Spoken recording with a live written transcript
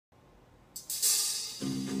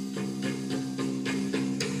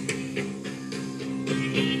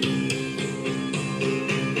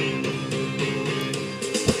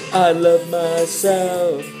I love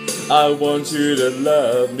myself. I want you to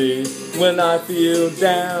love me when I feel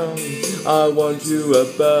down. I want you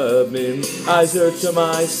above me. I search for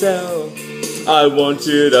myself. I want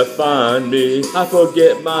you to find me. I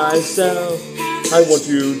forget myself. I want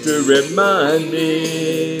you to remind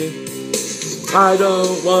me. I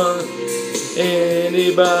don't want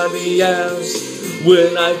anybody else.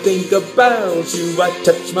 When I think about you, I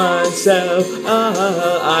touch myself.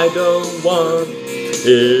 I don't want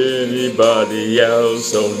anybody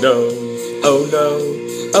else. Oh no, oh no,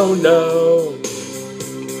 oh no.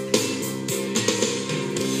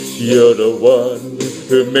 You're the one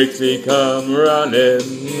who makes me come running.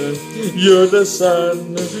 You're the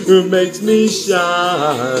sun who makes me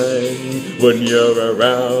shine. When you're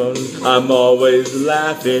around, I'm always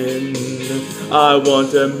laughing. I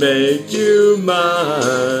want to make you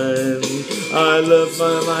mine. I look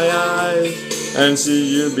by my eyes and see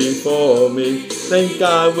you before me. Think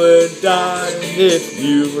I would die if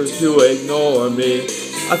you were to ignore me.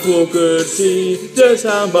 I could see just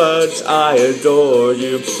how much I adore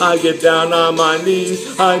you. I get down on my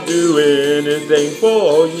knees, I do anything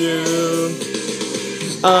for you.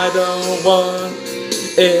 I don't want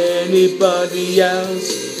anybody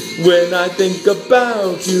else. When I think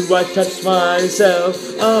about you, I touch myself.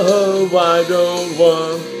 Oh, I don't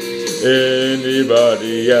want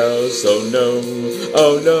anybody else. Oh no,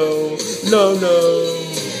 oh no, no, no.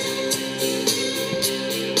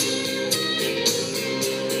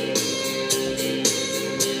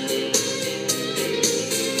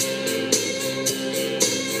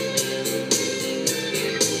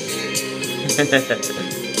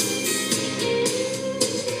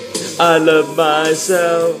 I love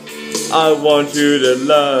myself. I want you to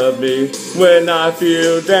love me. When I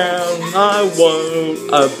feel down, I want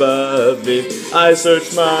above me. I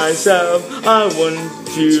search myself. I want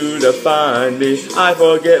you to find me. I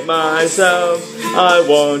forget myself. I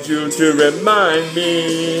want you to remind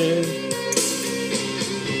me.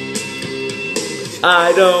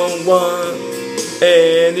 I don't want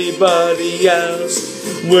anybody else.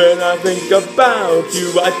 When I think about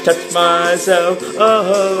you, I touch myself.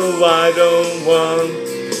 Oh, I don't want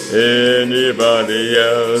anybody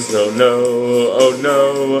else. Oh no, oh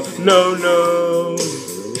no, no, no.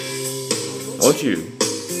 I want you.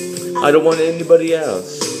 I don't want anybody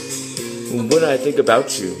else. When I think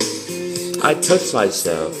about you, I touch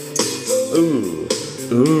myself. Ooh,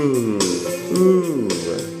 ooh, ooh,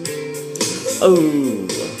 ooh.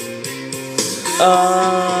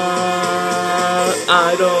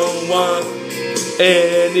 I don't want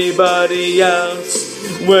anybody else.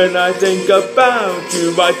 When I think about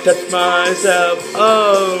you, I touch myself.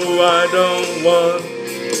 Oh, I don't want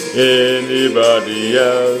anybody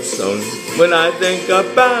else. When I think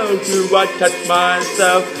about you, I touch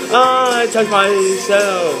myself. I touch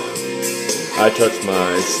myself. I touch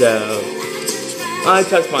myself. I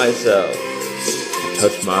touch myself. I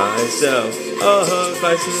touch myself. Oh,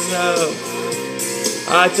 myself.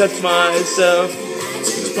 I touch myself.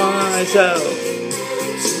 Myself.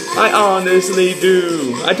 I honestly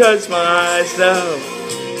do. I touch myself.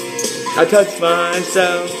 I touch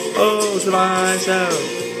myself. Oh, to myself.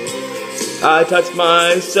 I touch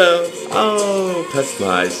myself. Oh, touch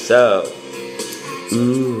myself.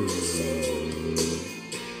 Ooh.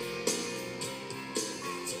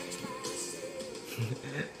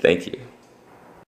 Thank you.